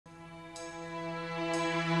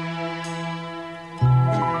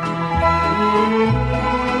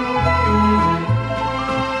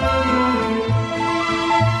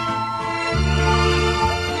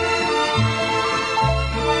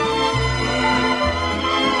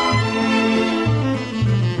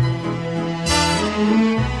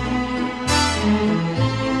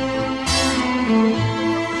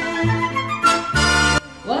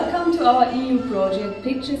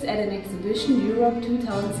pictures at an exhibition Europe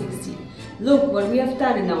 2016. Look what we have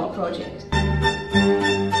done in our project.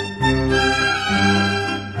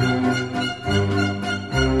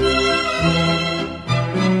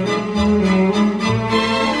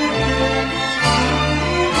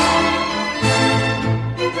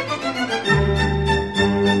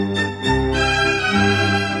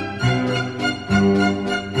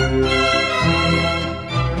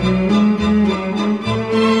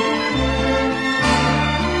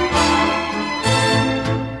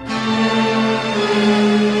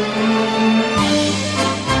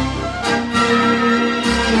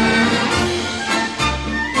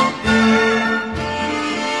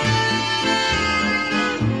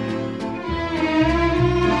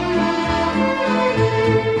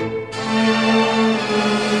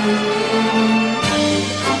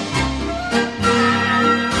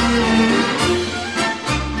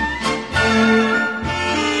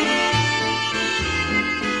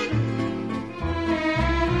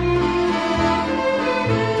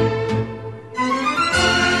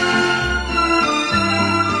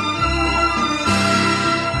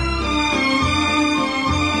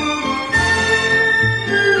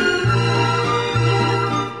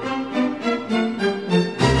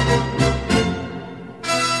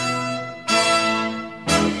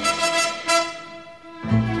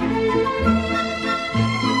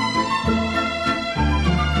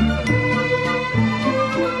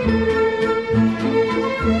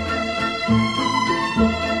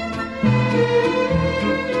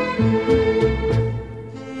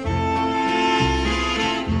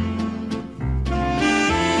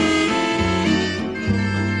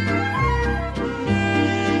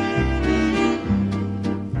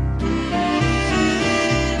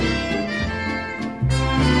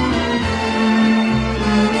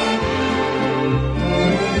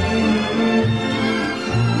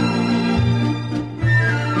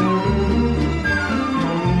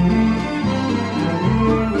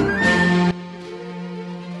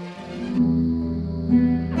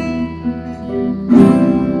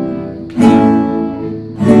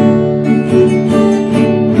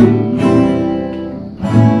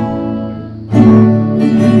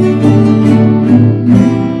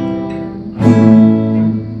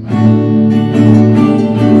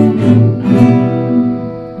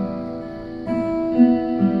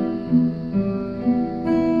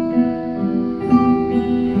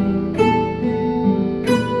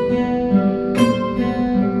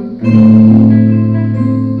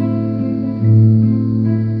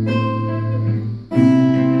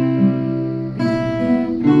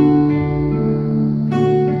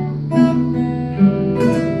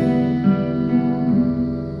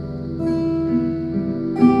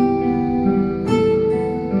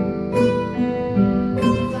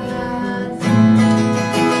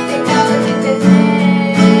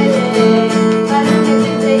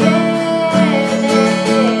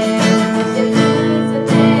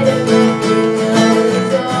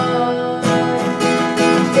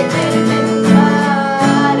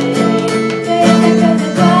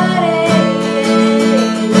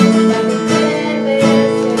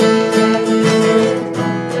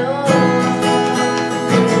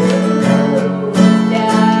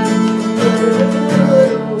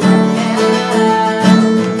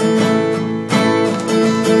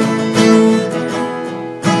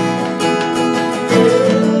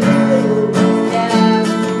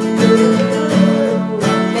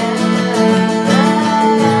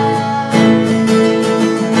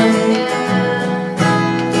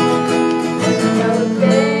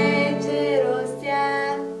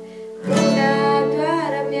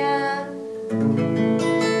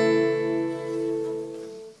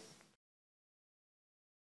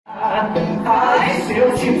 Ai, se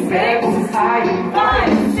eu te pego, ai, ai,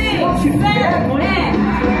 se eu te pego,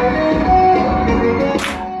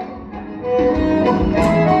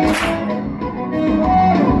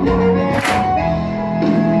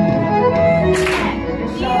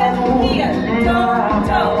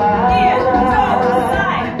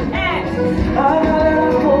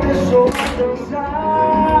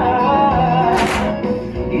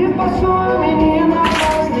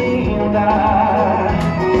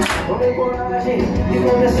 e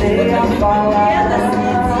comecei a falar.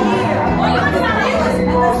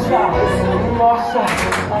 Nossa,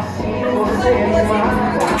 assim você me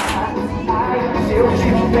mata. Ai, se eu te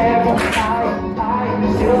pego, ai,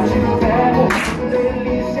 se eu te pego,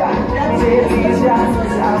 delícia, delícia,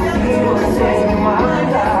 assim você me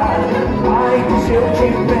mata. Ai, se eu te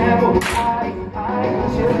pego, ai,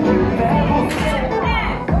 se eu te pego.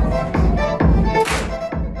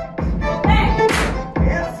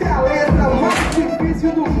 Essa é a letra mais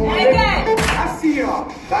difícil do mundo. Assim,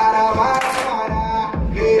 ó.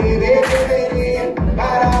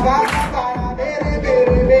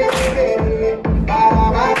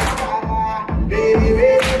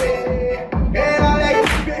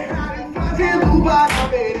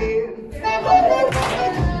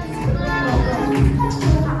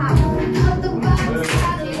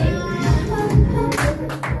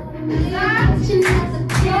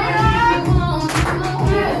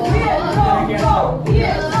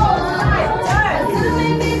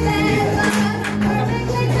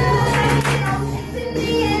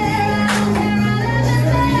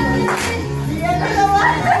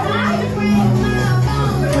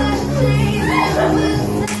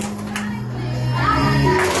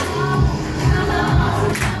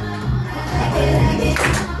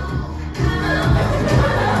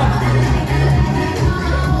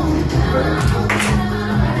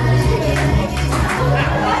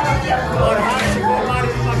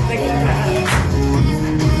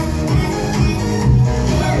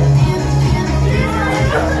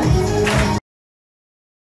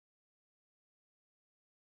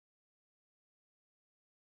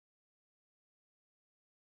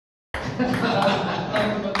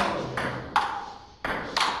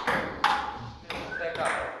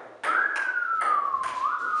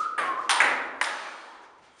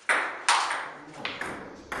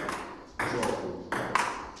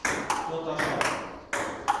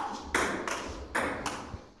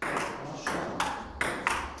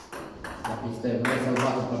 Sistem, vrei să-l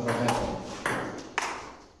bată pe profesor.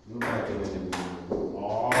 Nu mai trebuie de bine.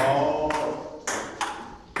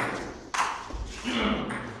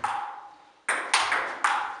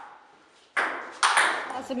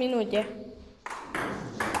 6 minute.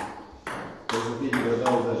 Trebuie să fie de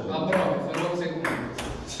 20 de Aproape, fără 8 secunde.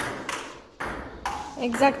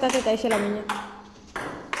 Exact atât ai și la mine.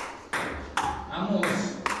 Am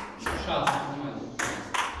 6, nu mai zic.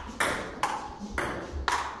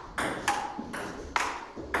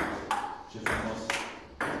 Ce frumos.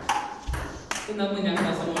 Până mâine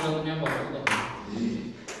acasă mă la dumneavoastră.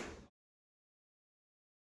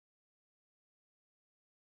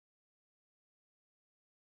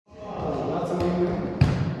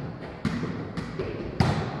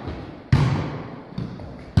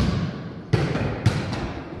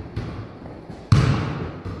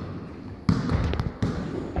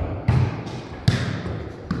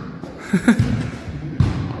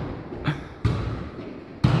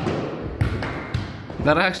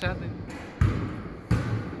 Dar așa de...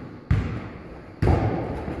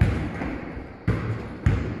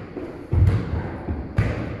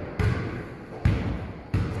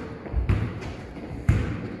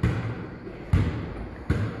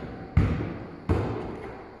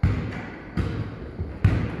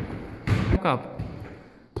 Cap.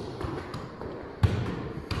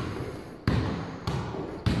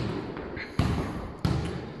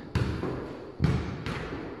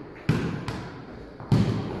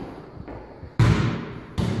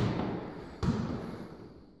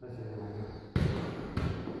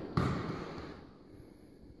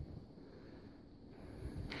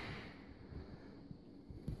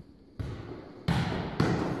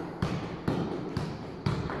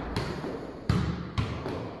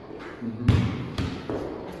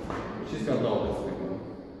 Și să adaugă să cred.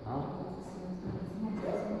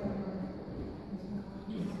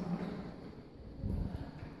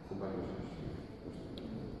 Să facă așa.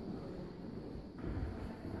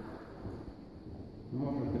 Nu mă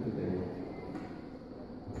aproape cât de mult.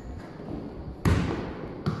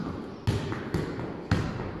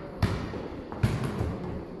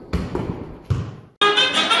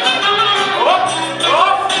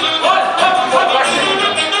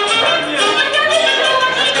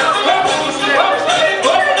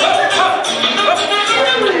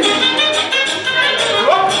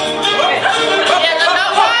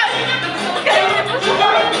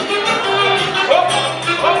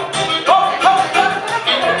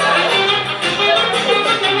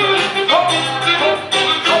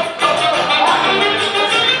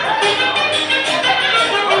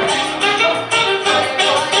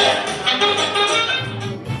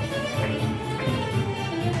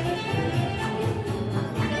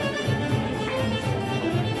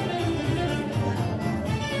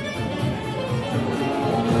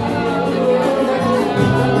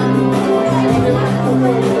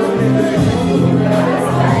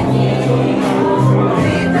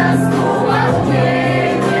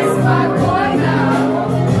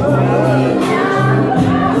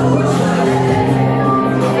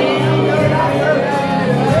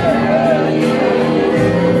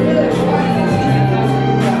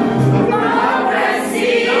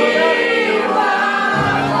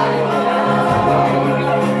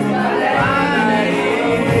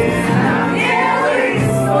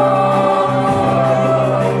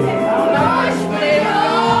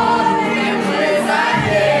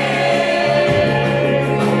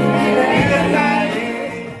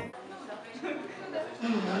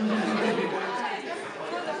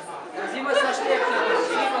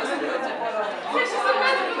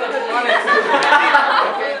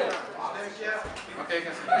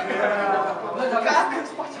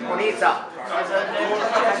 Polița!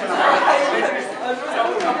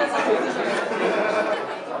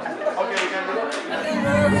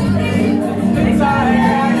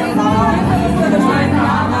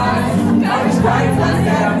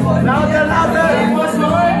 Lauter, lauter!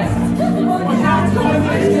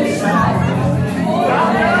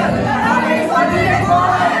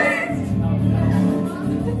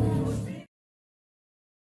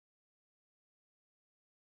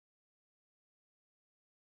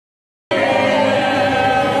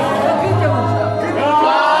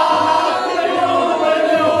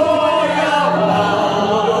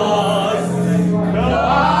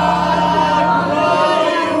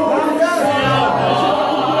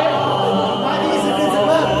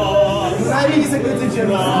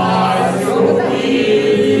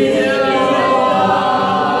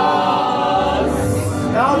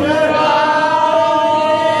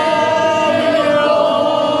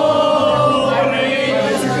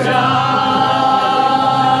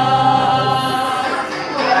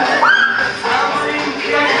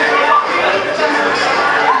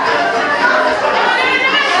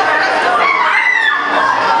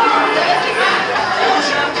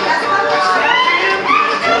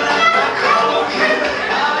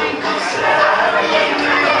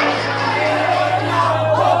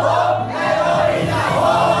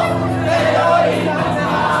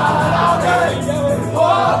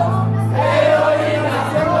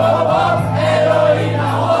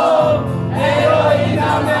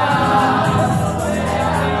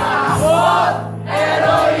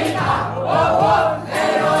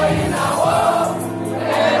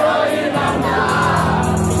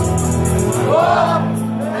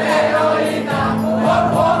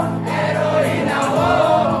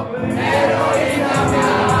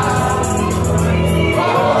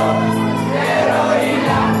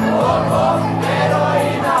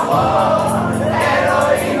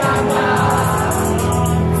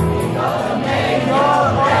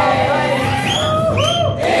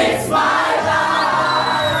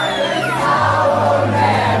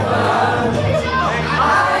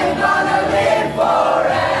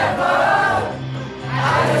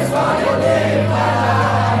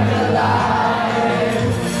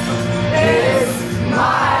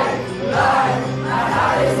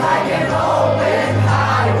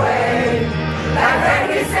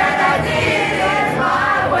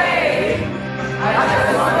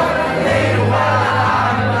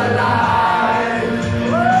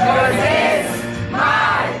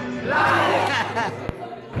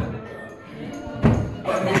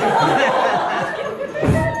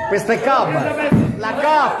 Pe cap, mă. La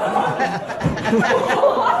cap!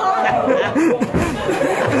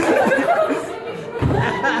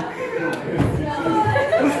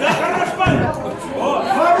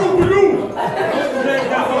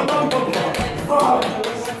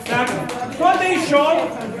 Кто-то еще?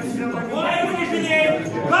 Ой, не жалей!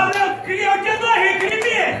 Главное, крепкие ноги,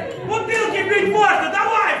 крепи! Бутылки пить можно,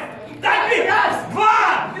 давай! Дай пить! Раз, два!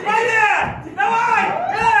 Пойди! Давай!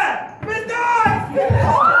 Пытай!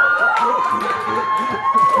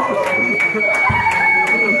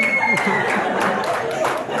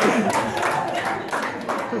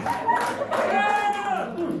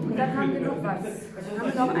 Dann haben wir noch was.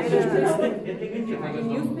 Haben wir noch eine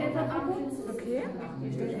Newspaper-Abo? Okay.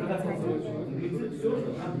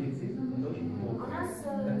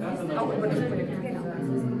 Auch über das Projekt.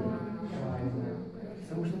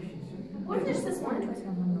 Und ist das mein?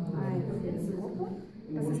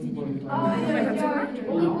 Das ist die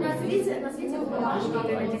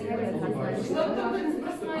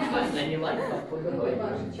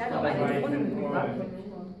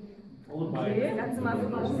Okay, kannst du mal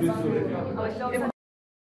aber ich glaube,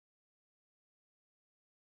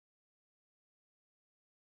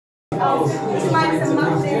 ich meine, das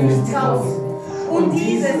macht dir nichts raus. Und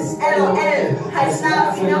dieses LOL heißt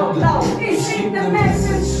nach genau blau. Ich schick ne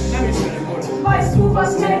Message. Weißt du,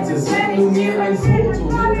 was nett ist, wenn ich dir ein Foto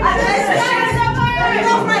mache? Also es ist alles dabei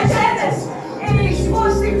auf mein Tennis. Ich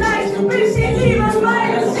wusste gleich, du bist die Liebe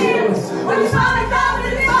meines Lebens. Und ich war mit Damen,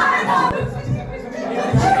 ich war mit Damen.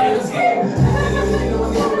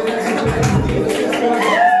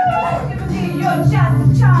 You're just a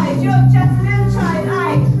child, you're just a little child.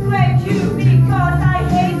 I break you because I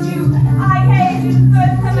hate you. I hate you the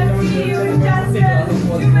first time I see you. You're just a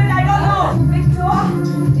stupid, I don't know. Victor,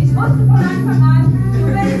 ich wusste von Anfang an, du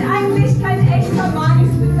bist eigentlich kein echter Mann.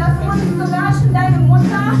 Das wusste sogar schon deine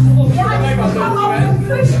Mutter. Ihr habt dich bekommen auf einem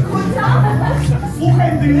Fischkutter.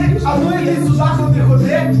 Слухай, ти, а ну йди сюди, ходи,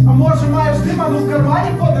 ходи. А може маєш ти, ману в кармані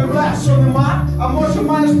подивляєш, що нема. А може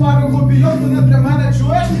маєш пару копійок, то не